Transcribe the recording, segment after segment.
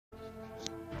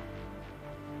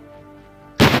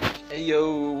Hey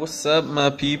yo, what's up my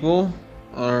people?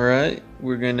 Alright,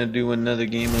 we're gonna do another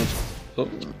game of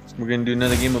PUBG. We're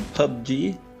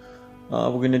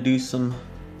gonna do some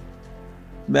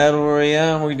Battle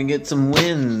Royale, we're gonna get some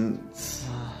wins.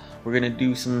 We're gonna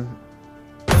do some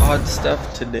odd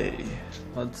stuff today.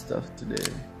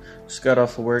 Just got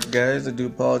off of work, guys. I do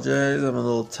apologize, I'm a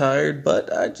little tired,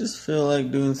 but I just feel like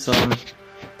doing some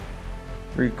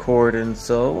recording,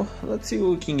 so let's see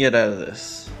what we can get out of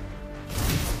this.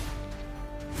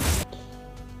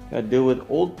 I deal with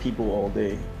old people all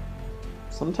day.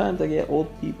 Sometimes I get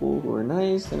old people who are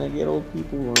nice, and I get old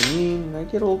people who are mean, and I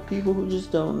get old people who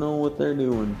just don't know what they're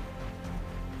doing.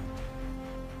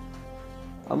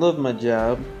 I love my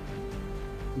job,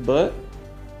 but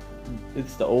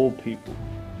it's the old people.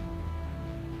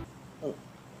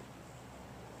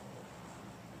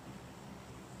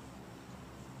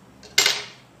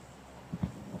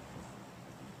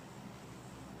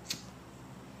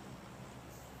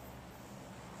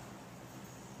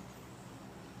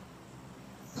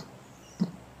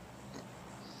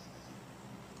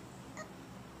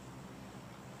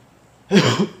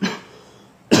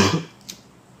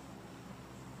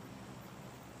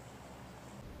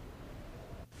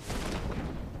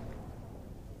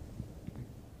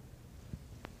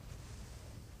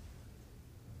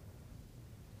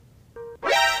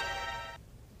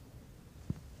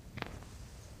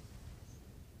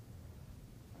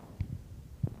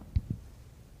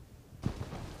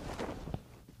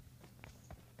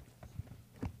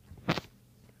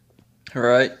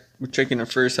 Alright, we're checking the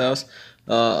first house.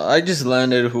 I just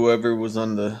landed whoever was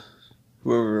on the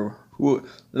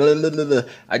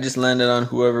I just landed on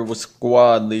whoever was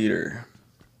squad leader.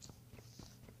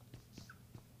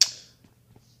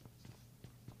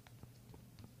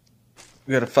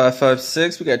 We got a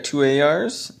 5.56, we got 2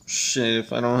 ARs. Shit,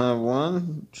 if I don't have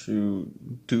one, shoot,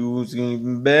 two's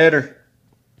even better.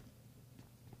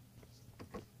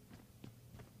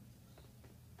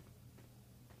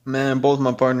 Man, both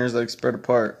my partners like spread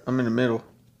apart. I'm in the middle.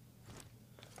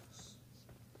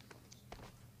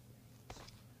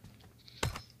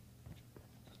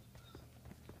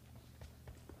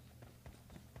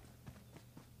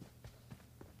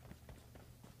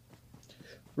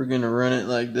 We're gonna run it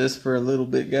like this for a little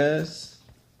bit, guys.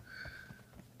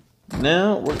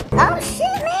 Now we're... Oh shit,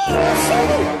 man! He's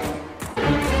shooting!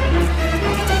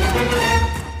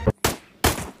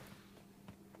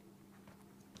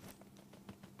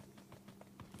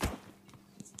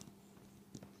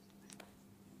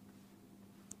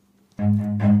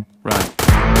 Run.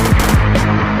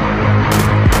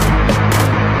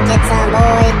 Get some,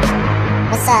 boy.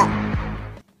 What's up?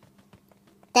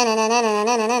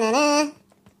 Da-na-na-na-na-na-na-na-na.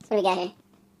 What do we got here?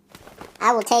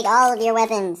 I will take all of your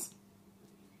weapons.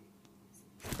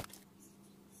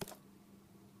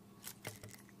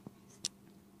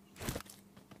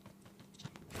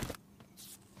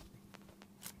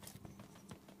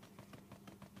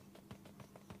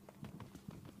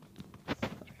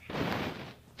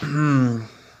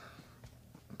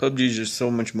 PUBG is just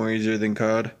so much more easier than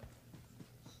COD.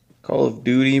 Call of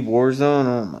Duty, Warzone,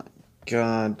 oh my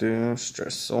god, dude. I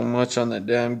stress so much on that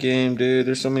damn game, dude.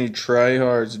 There's so many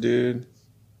tryhards, dude.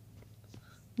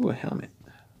 Ooh, a helmet.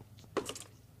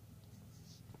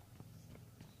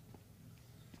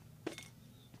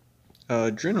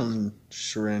 Adrenaline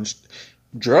syringe.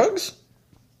 Drugs?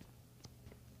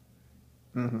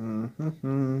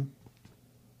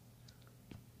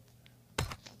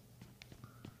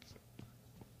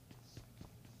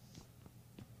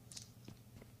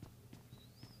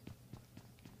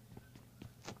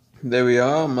 There we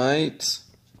are, mate.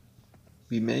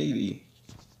 We maybe.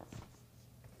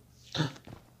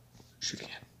 Shoot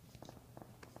again.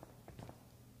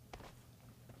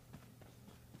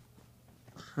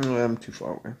 Oh, I'm too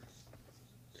far away.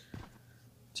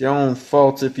 It's your own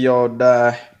fault if y'all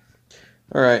die.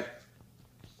 Alright.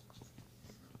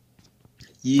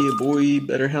 Yeah, boy,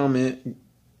 better helmet.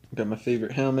 Got my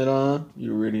favorite helmet on.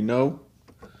 You already know.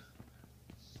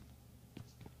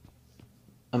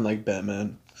 I'm like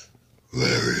Batman.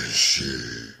 Where is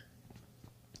she?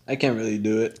 I can't really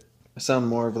do it. I sound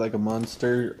more of like a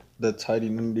monster that's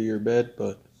hiding under your bed,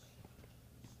 but...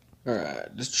 Alright,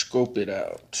 let's scope it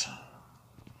out.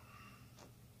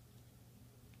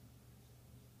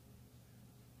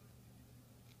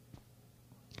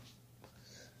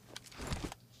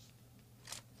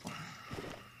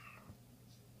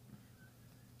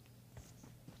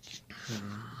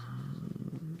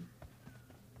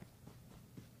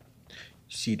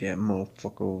 See that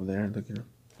motherfucker over there? Look at him.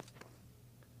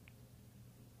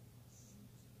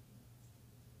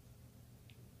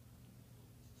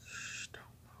 Shh, don't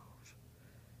move.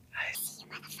 I see you,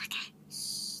 motherfucker.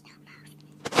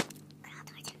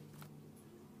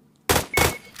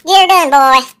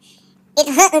 done, boy. It's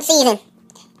hunting season.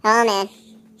 Oh, man.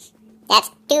 That's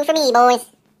 2 for me, boys.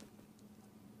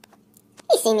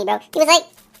 He seen me, bro. He was like,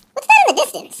 what's that in the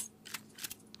distance?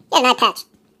 Yeah, an eye patch.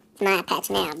 It's my eye patch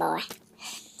now, boy.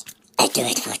 I do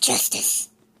it for justice.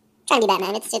 Trying to be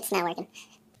Batman. It's not working.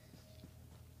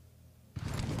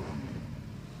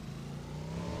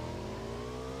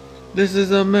 This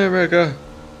is America.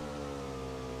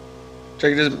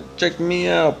 Check me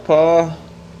out, pa.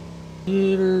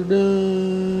 Get her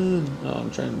done. Oh,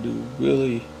 I'm trying to do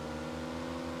Willie.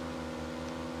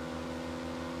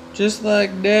 Just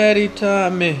like Daddy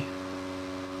taught me.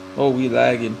 Oh, we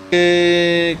lagging.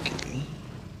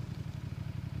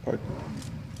 Park.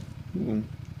 Ooh.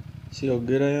 See how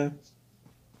good I am?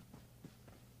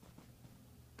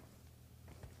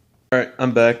 Alright,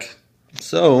 I'm back.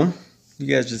 So, you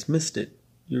guys just missed it.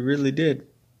 You really did.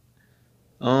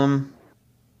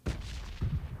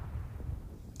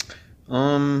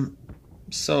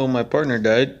 So my partner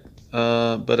died,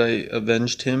 but I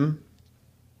avenged him.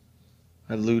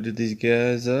 I looted these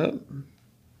guys up.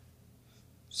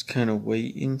 Just kind of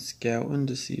waiting, scouting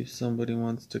to see if somebody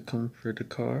wants to come for the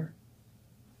car.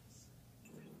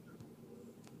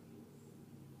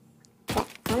 Oh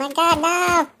my god,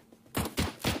 no! Get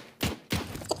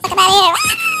the fuck out of here!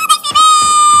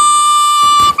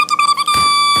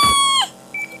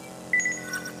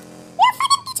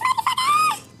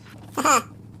 Haha,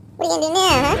 what are you gonna do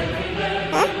now, huh?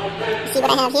 Huh? You see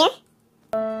what I have here?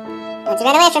 Don't you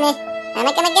run away from me! I'm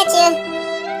not gonna get you!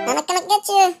 I'm not gonna get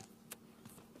you!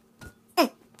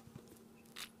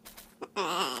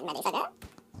 Motherfucker.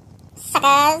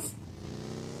 Suckers!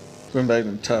 Going back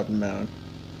to the top of the mountain.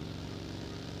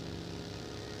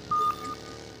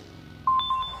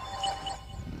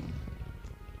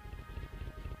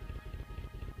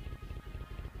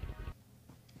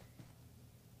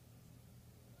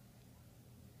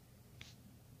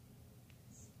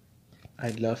 I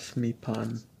love me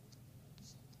pun.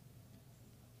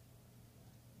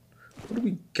 What do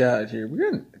we got here?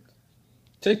 We're gonna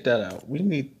take that out. We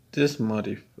need this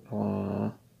muddy.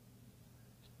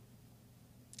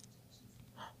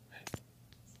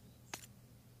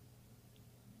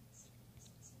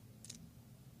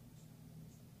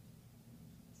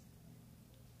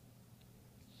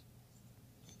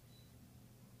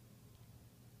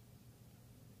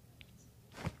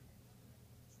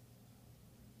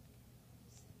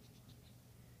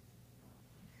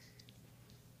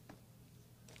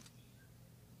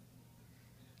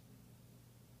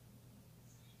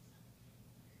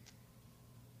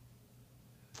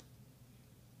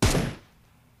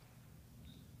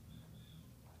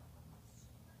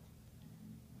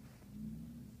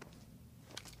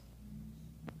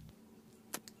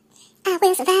 I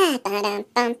will survive.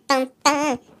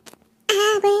 Ba-dum-bum-bum-bum.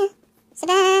 I will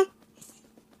survive.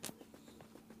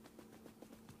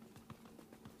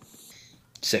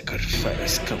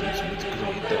 Sacrifice comes with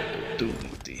great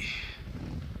opportunity.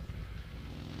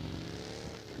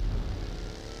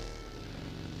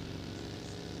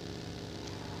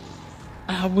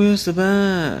 I will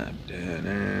survive.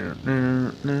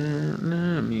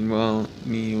 Meanwhile,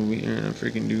 me over here in a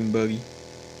freaking dune buggy.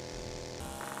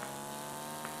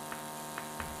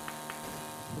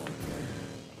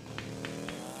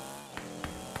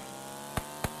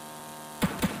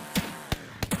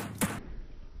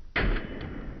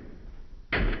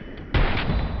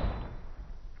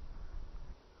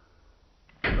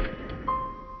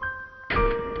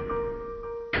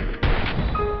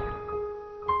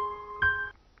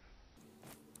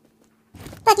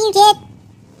 Fuck you, kid.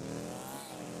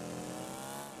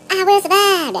 I will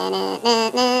survive.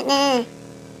 Na-na-na-na-na.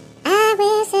 I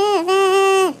will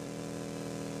survive.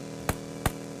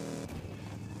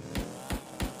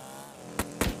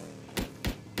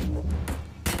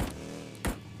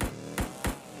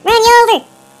 Run you over.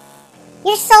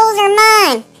 Your souls are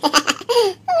mine. Oh my gosh,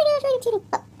 what are you cheating?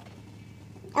 Oh.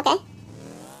 Okay.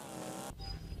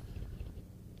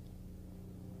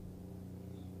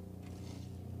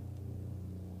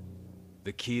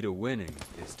 The key to winning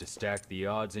is to stack the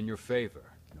odds in your favor,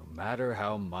 no matter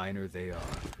how minor they are.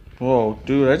 Whoa,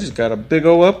 dude, I just got a big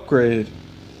ol' upgrade.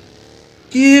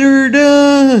 Get her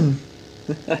done!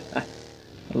 I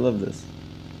love this.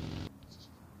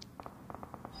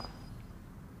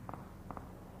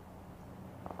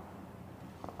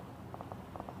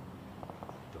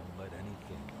 Don't let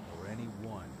anything or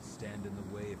anyone stand in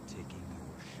the way of taking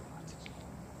your shot.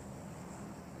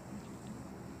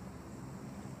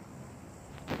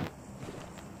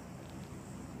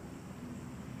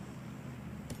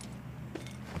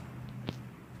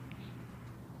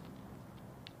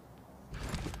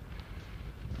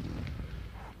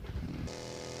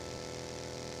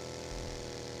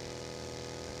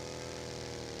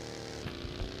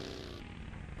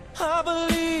 I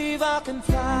believe I can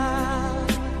fly.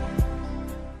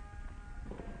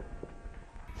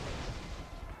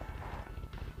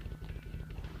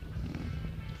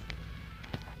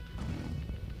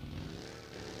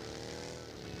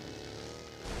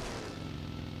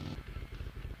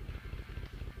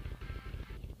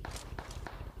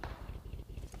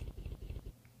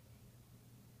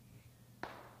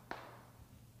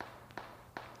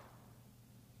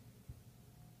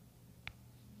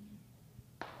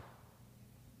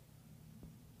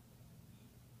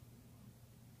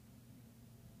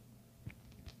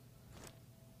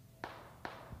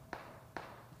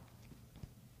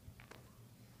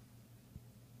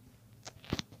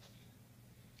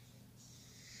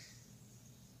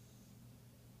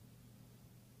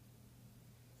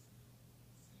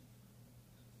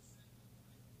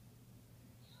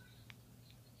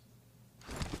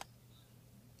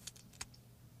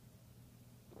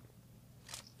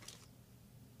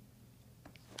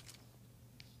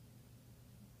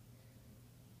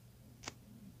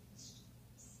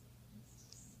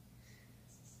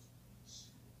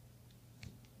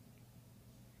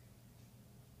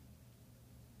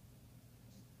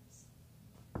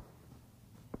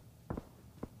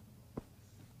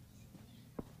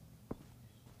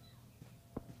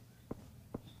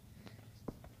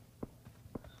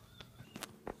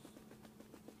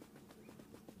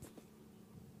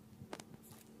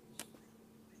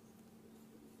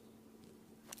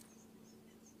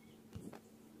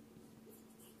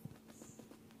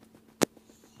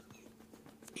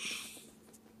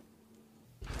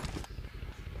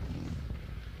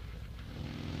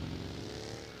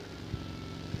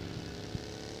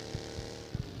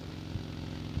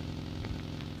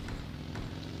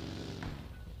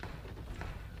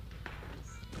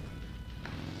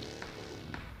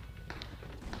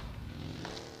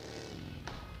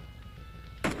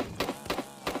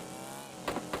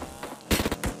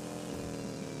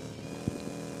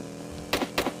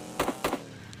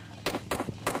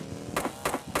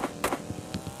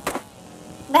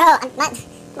 Bro, I'm not.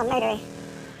 I'm a murderer.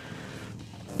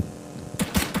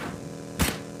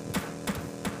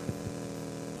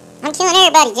 I'm killing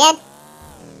everybody, Jed.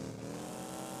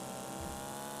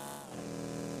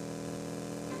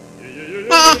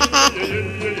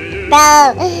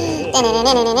 Bro. Bink,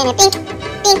 bink,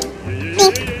 bink.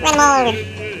 Run them all over.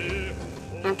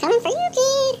 I'm coming for you,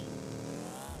 kid.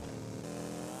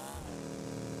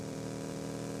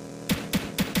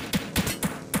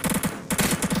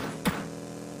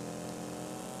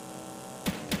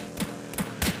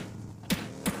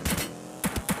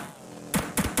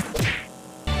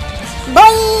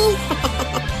 Boy!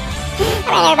 I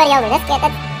ran everybody over. That's good.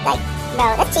 That's like, bro,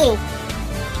 that's cheating.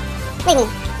 Leave me.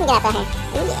 Let me get out of here.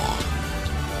 Ooh, yeah.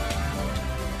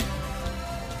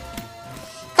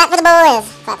 Clap for the boys.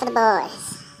 Clap for the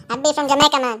boys. I'd be from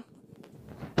Jamaica, man.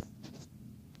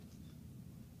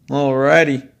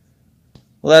 Alrighty.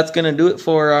 Well, that's going to do it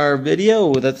for our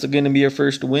video. That's going to be our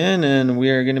first win, and we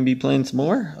are going to be playing some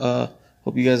more.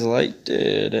 Hope you guys liked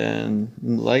it, and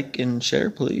like and share,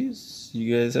 please.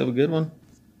 You guys have a good one.